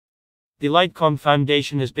The Litecoin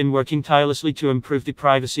Foundation has been working tirelessly to improve the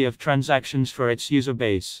privacy of transactions for its user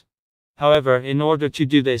base. However, in order to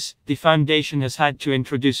do this, the foundation has had to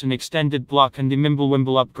introduce an extended block and the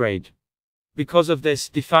Mimblewimble upgrade. Because of this,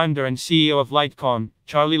 the founder and CEO of Litecoin,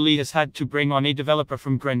 Charlie Lee, has had to bring on a developer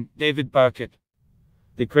from Grin, David Burkett.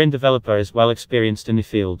 The Grin developer is well experienced in the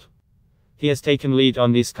field. He has taken lead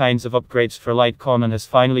on these kinds of upgrades for Litecoin and has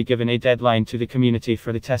finally given a deadline to the community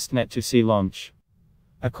for the testnet to see launch.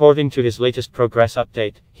 According to his latest progress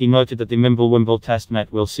update, he noted that the Mimblewimble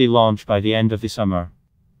testnet will see launch by the end of the summer.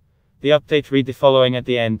 The update read the following at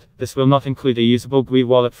the end: "This will not include a usable GUI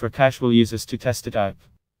wallet for casual users to test it out.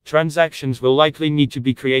 Transactions will likely need to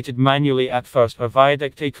be created manually at first or via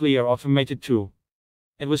Dictately or automated tool."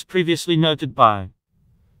 It was previously noted by.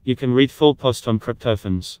 You can read full post on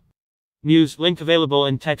Cryptophans News, link available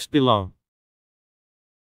in text below.